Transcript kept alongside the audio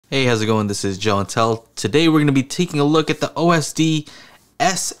Hey, how's it going? This is Joe and Tell. Today we're going to be taking a look at the OSD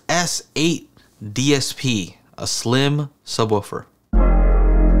SS8 DSP, a slim subwoofer.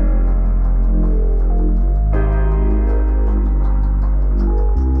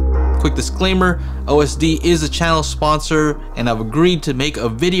 Quick disclaimer, OSD is a channel sponsor and I've agreed to make a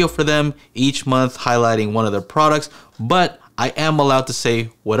video for them each month highlighting one of their products, but I am allowed to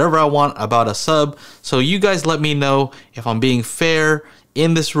say whatever I want about a sub, so you guys let me know if I'm being fair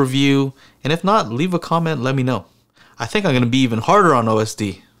in this review, and if not, leave a comment, let me know. I think I'm going to be even harder on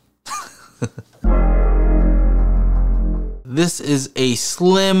OSD. This is a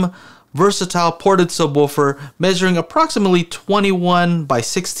slim, versatile ported subwoofer measuring approximately 21 by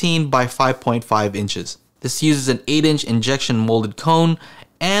 16 by 5.5 inches. This uses an 8-inch injection molded cone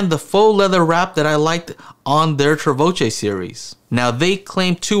and the faux leather wrap that I liked on their Travoce series. Now they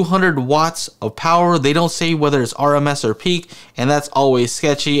claim 200 watts of power. They don't say whether it's RMS or peak, and that's always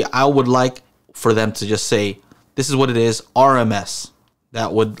sketchy. I would like for them to just say, this is what it is, RMS.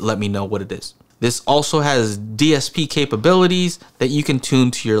 That would let me know what it is. This also has DSP capabilities that you can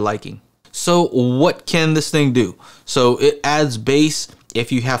tune to your liking. So what can this thing do? So it adds bass if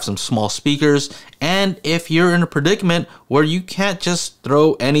you have some small speakers, and if you're in a predicament where you can't just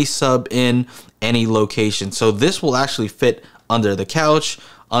throw any sub in any location. So this will actually fit under the couch,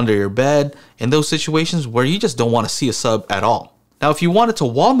 under your bed, in those situations where you just don't want to see a sub at all. Now, if you wanted to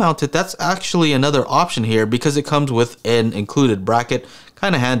wall mount it, that's actually another option here because it comes with an included bracket.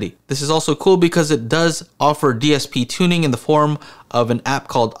 Kind of handy. This is also cool because it does offer DSP tuning in the form of an app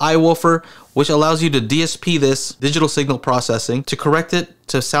called iWoofer, which allows you to DSP this digital signal processing to correct it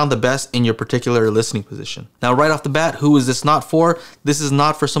to sound the best in your particular listening position. Now, right off the bat, who is this not for? This is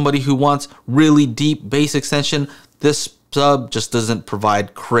not for somebody who wants really deep bass extension. This sub just doesn't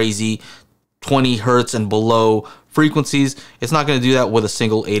provide crazy 20 hertz and below frequencies. It's not going to do that with a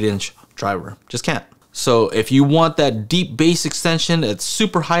single 8-inch driver. Just can't. So if you want that deep bass extension at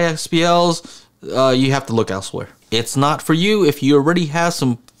super high SPLs, you have to look elsewhere. It's not for you if you already have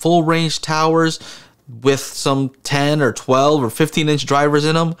some full range towers with some 10 or 12 or 15-inch drivers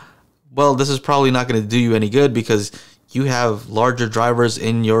in them. Well, this is probably not going to do you any good because you have larger drivers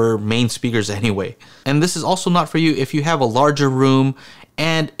in your main speakers anyway. And this is also not for you if you have a larger room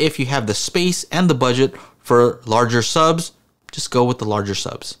and if you have the space and the budget for larger subs. Just go with the larger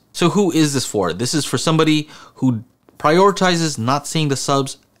subs. So who is this for? This is for somebody who prioritizes not seeing the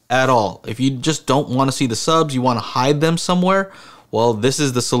subs at all. If you just don't want to see the subs, you want to hide them somewhere, well, this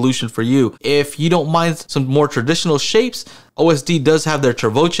is the solution for you. If you don't mind some more traditional shapes, OSD does have their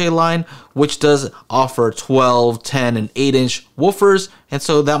Travoce line, which does offer 12, 10, and 8-inch woofers, and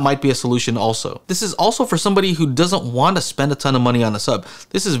so that might be a solution also. This is also for somebody who doesn't want to spend a ton of money on a sub.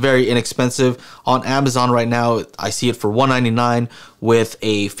 This is very inexpensive. On Amazon right now, I see it for $199 with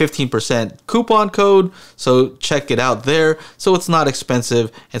a 15% coupon code, so check it out there. So it's not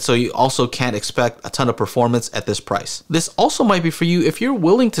expensive, and so you also can't expect a ton of performance at this price. This also might be for you if you're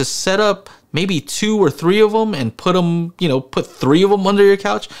willing to set up maybe 2 or 3 of them and put them, put 3 of them under your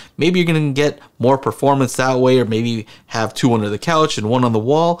couch. Maybe you're going to get more performance that way, or maybe have 2 under the couch and 1 on the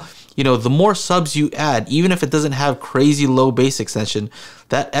wall. The more subs you add, even if it doesn't have crazy low bass extension,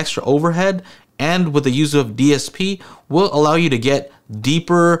 that extra overhead and with the use of DSP will allow you to get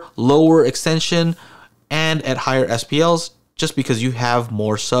deeper, lower extension and at higher SPLs, just because you have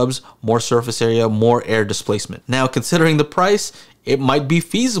more subs, more surface area, more air displacement. Now, considering the price, it might be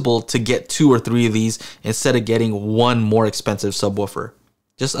feasible to get 2 or 3 of these instead of getting 1 more expensive subwoofer.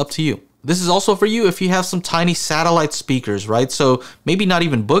 Just up to you. This is also for you if you have some tiny satellite speakers, right? So maybe not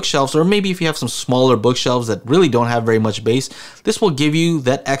even bookshelves, or maybe if you have some smaller bookshelves that really don't have very much bass, this will give you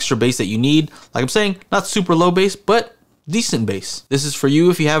that extra bass that you need. Like I'm saying, not super low bass, but decent bass. This is for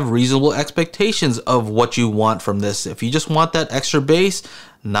you if you have reasonable expectations of what you want from this. If you just want that extra bass,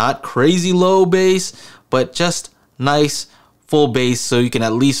 not crazy low bass, but just nice full bass so you can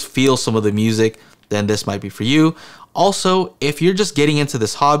at least feel some of the music, then this might be for you. Also, if you're just getting into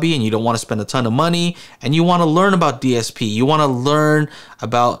this hobby and you don't want to spend a ton of money and you want to learn about DSP, you want to learn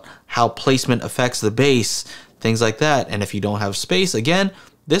about how placement affects the bass, things like that, and if you don't have space, again,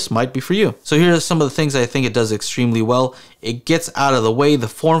 this might be for you. So here are some of the things I think it does extremely well. It gets out of the way. The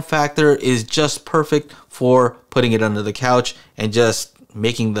form factor is just perfect for putting it under the couch and just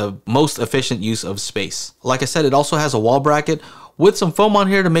making the most efficient use of space. Like I said, it also has a wall bracket with some foam on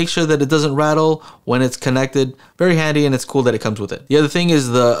here to make sure that it doesn't rattle when it's connected. Very handy, and it's cool that it comes with it. The other thing is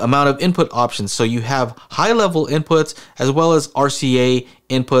the amount of input options. So you have high level inputs as well as RCA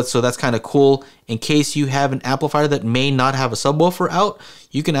inputs, so that's kind of cool. In case you have an amplifier that may not have a subwoofer out,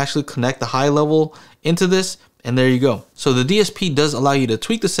 you can actually connect the high level into this And there you go. So the DSP does allow you to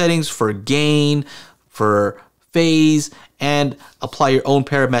tweak the settings for gain, for phase, and apply your own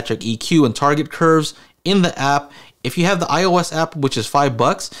parametric EQ and target curves in the app. If you have the iOS app, which is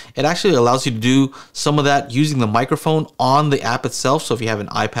 $5, it actually allows you to do some of that using the microphone on the app itself. So if you have an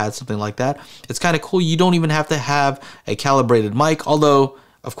iPad, something like that, it's kind of cool. You don't even have to have a calibrated mic, although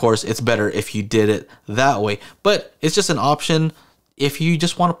of course it's better if you did it that way. But it's just an option. If you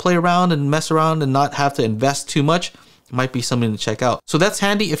just want to play around and mess around and not have to invest too much, it might be something to check out. So that's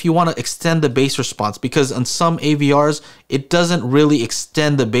handy if you want to extend the bass response, because on some AVRs, it doesn't really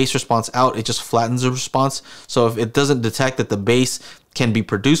extend the bass response out. It just flattens the response. So if it doesn't detect that the bass can be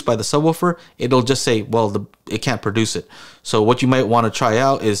produced by the subwoofer, it'll just say, well, it can't produce it. So what you might want to try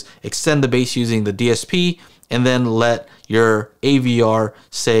out is extend the bass using the DSP, and then let your AVR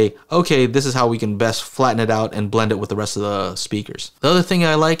say, okay, this is how we can best flatten it out and blend it with the rest of the speakers. The other thing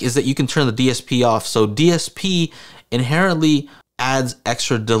I like is that you can turn the DSP off. So DSP inherently adds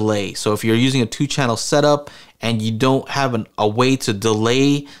extra delay. So if you're using a 2-channel setup and you don't have a way to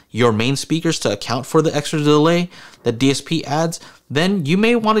delay your main speakers to account for the extra delay that DSP adds, then you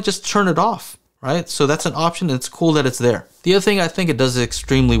may want to just turn it off. Right? So that's an option, and it's cool that it's there. The other thing I think it does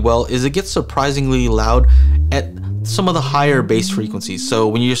extremely well is it gets surprisingly loud at some of the higher bass frequencies. So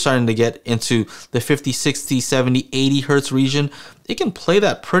when you're starting to get into the 50, 60, 70, 80 hertz region, it can play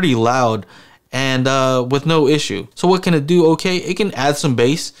that pretty loud and with no issue. So what can it do? Okay, it can add some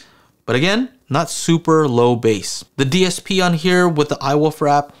bass, but again, not super low bass. The DSP on here with the iWoofer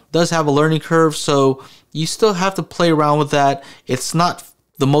app does have a learning curve, so you still have to play around with that. It's not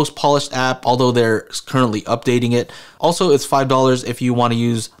the most polished app, although they're currently updating it. Also, it's $5 if you want to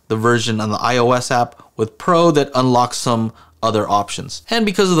use the version on the iOS app with Pro that unlocks some other options. And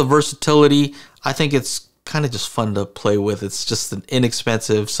because of the versatility, I think it's kind of just fun to play with. It's just an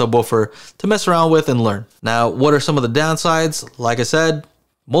inexpensive subwoofer to mess around with and learn. Now, what are some of the downsides? Like I said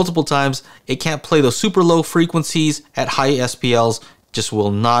multiple times, it can't play those super low frequencies at high SPLs, just will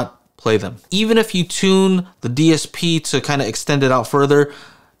not play them. Even if you tune the DSP to kind of extend it out further,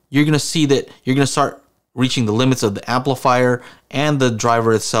 you're going to see that you're going to start reaching the limits of the amplifier and the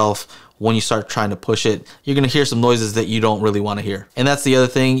driver itself. When you start trying to push it, you're going to hear some noises that you don't really want to hear. And that's the other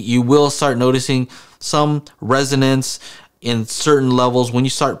thing. You will start noticing some resonance in certain levels when you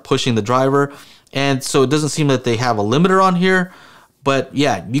start pushing the driver. And so it doesn't seem that they have a limiter on here, but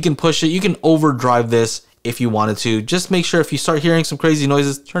yeah, you can push it. You can overdrive this if you wanted to. Just make sure if you start hearing some crazy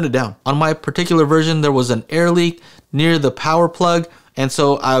noises, turn it down. On my particular version, there was an air leak near the power plug. And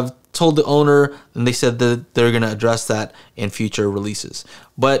so I've told the owner, and they said that they're going to address that in future releases.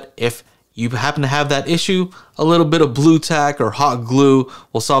 But if you happen to have that issue, a little bit of blue tack or hot glue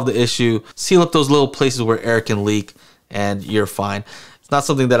will solve the issue. Seal up those little places where air can leak and you're fine. It's not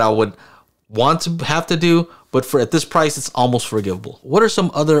something that I would want to have to do, but for at this price, it's almost forgivable. What are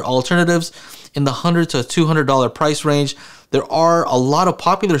some other alternatives in the $100 to $200 price range? There are a lot of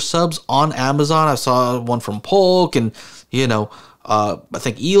popular subs on Amazon. I saw one from Polk and, I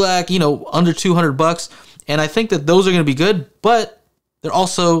think ELAC, under 200 bucks. And I think that those are going to be good, but they're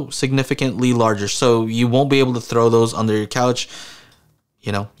also significantly larger, so you won't be able to throw those under your couch.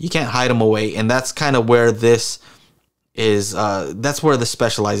 You can't hide them away, and that's kind of where this is. That's where this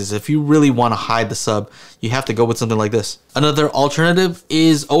specializes. If you really want to hide the sub, you have to go with something like this. Another alternative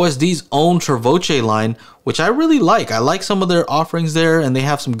is OSD's own Travoce line, which I really like. I like some of their offerings there, and they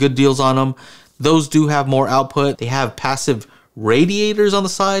have some good deals on them. Those do have more output. They have passive radiators on the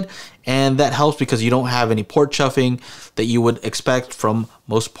side, and that helps because you don't have any port chuffing that you would expect from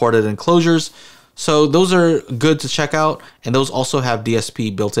most ported enclosures. So those are good to check out, and those also have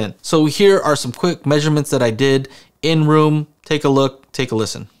DSP built in. So here are some quick measurements that I did in room. Take a look, take a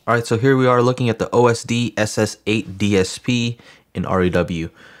listen. All right, so here we are looking at the OSD SS8 DSP in REW.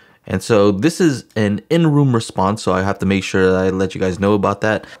 And so this is an in-room response, so I have to make sure that I let you guys know about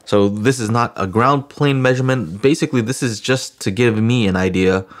that. So this is not a ground plane measurement. Basically, this is just to give me an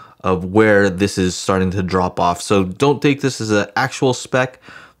idea of where this is starting to drop off. So don't take this as an actual spec,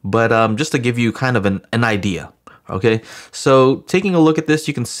 but just to give you kind of an idea, okay? So taking a look at this,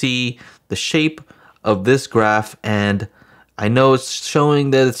 you can see the shape of this graph, and I know it's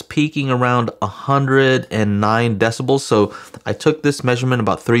showing that it's peaking around 109 decibels. So I took this measurement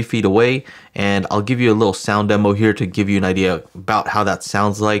about 3 feet away, and I'll give you a little sound demo here to give you an idea about how that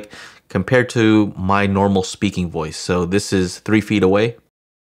sounds like compared to my normal speaking voice. So this is 3 feet away.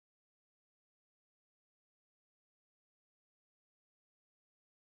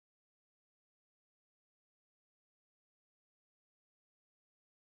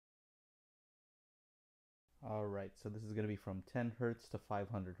 All right, so this is going to be from 10 hertz to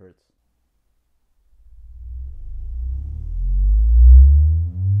 500 hertz.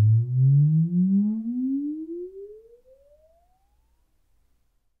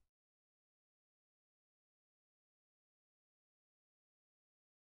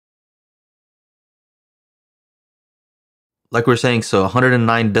 like we we're saying, so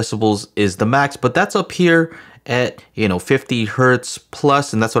 109 decibels is the max, but that's up here at, 50 hertz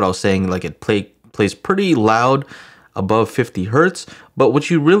plus, and that's what I was saying, like it plays pretty loud above 50 hertz. But what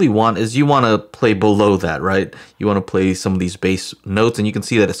you really want is you want to play below that, right? You want to play some of these bass notes, and you can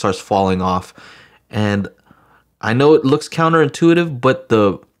see that it starts falling off. And I know it looks counterintuitive, but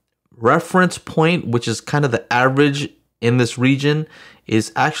the reference point, which is kind of the average in this region,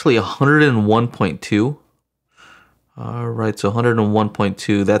 is actually 101.2. All right, so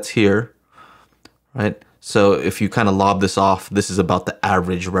 101.2, that's here, right? So if you kind of lob this off, this is about the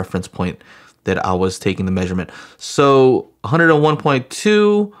average reference point that I was taking the measurement. So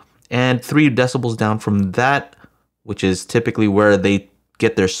 101.2 and 3 decibels down from that, which is typically where they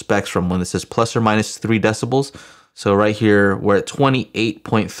get their specs from when it says plus or minus 3 decibels. So right here, we're at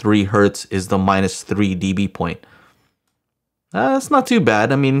 28.3 hertz is the minus 3 dB point. That's not too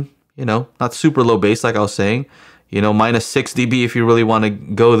bad. I mean, not super low bass like I was saying. Minus 6 dB if you really want to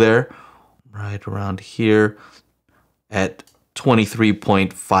go there. Right around here at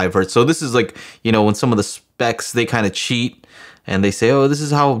 23.5 hertz. So this is like, when some of the specs, they kind of cheat and they say, oh, this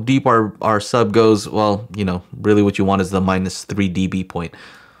is how deep our sub goes. Well, really what you want is the minus 3 dB point.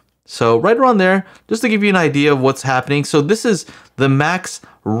 So right around there, just to give you an idea of what's happening. So this is the max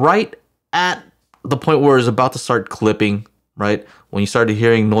right at the point where it's about to start clipping, right? When you started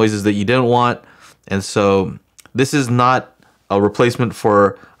hearing noises that you didn't want. And so this is not a replacement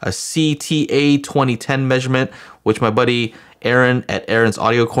for a CTA 2010 measurement, which my buddy Aaron at Aaron's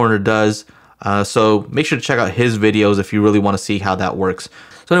Audio Corner does. So make sure to check out his videos if you really want to see how that works.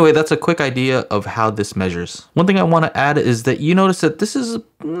 So anyway, that's a quick idea of how this measures. One thing I want to add is that you notice that this is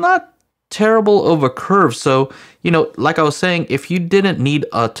not terrible of a curve. So, like I was saying, if you didn't need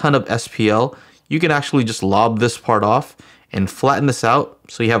a ton of SPL, you can actually just lob this part off and flatten this out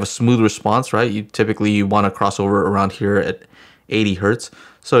so you have a smooth response, right? You want to cross over around here at 80 hertz.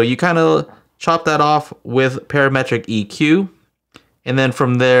 So you kind of chop that off with parametric EQ, and then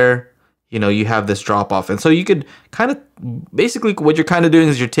from there, you have this drop off. And so you could kind of, basically what you're kind of doing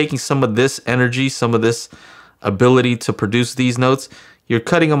is you're taking some of this energy, some of this ability to produce these notes, you're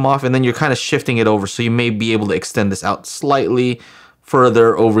cutting them off, and then you're kind of shifting it over. So you may be able to extend this out slightly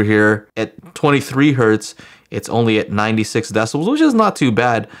further over here. At 23 hertz, it's only at 96 decibels, which is not too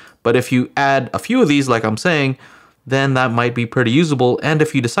bad. But if you add a few of these, like I'm saying, then that might be pretty usable. And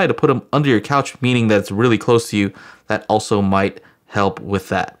if you decide to put them under your couch, meaning that it's really close to you, that also might help with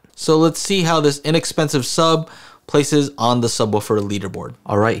that. So let's see how this inexpensive sub places on the Subwoofer leaderboard.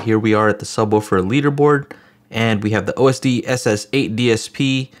 All right, here we are at the Subwoofer leaderboard, and we have the OSD SS8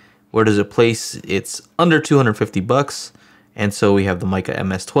 DSP. Where does it place? It's under 250 bucks. And so we have the Mica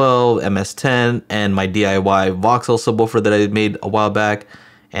MS12, MS10, and my DIY Voxel subwoofer that I made a while back.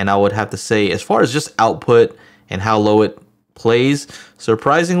 And I would have to say, as far as just output and how low it plays,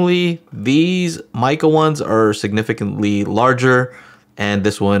 surprisingly, these Mica ones are significantly larger, and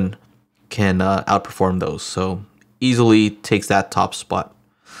this one can outperform those. So easily takes that top spot.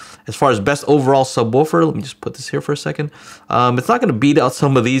 As far as best overall subwoofer, let me just put this here for a second. It's not going to beat out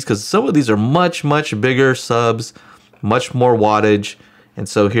some of these because some of these are much bigger subs, much more wattage. And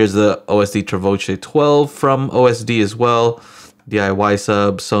so here's the OSD Travoce 12 from OSD as well. DIY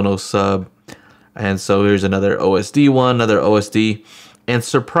sub, Sonos sub. And so here's another OSD one, another OSD. And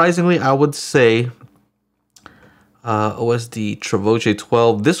surprisingly, I would say OSD Travoce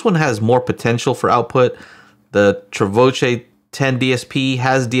 12. This one has more potential for output. The Travoce 10 DSP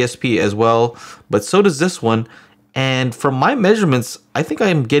has DSP as well, but so does this one. And from my measurements, I think I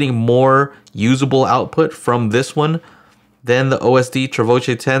am getting more usable output from this one than the OSD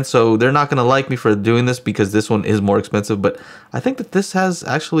Travoce 10. So they're not going to like me for doing this because this one is more expensive. But I think that this has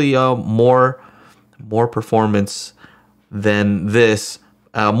actually more performance than this,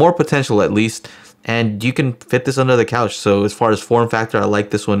 more potential at least. And you can fit this under the couch. So as far as form factor, I like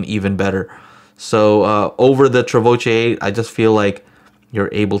this one even better. So over the Travoce 8, I just feel like you're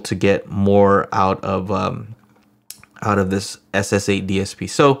able to get more out of this SS8 DSP.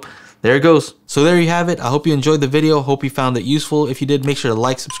 So there it goes. So there you have it. I hope you enjoyed the video. Hope you found it useful. If you did, make sure to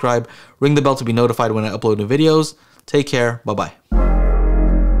like, subscribe, ring the bell to be notified when I upload new videos. Take care. Bye-bye.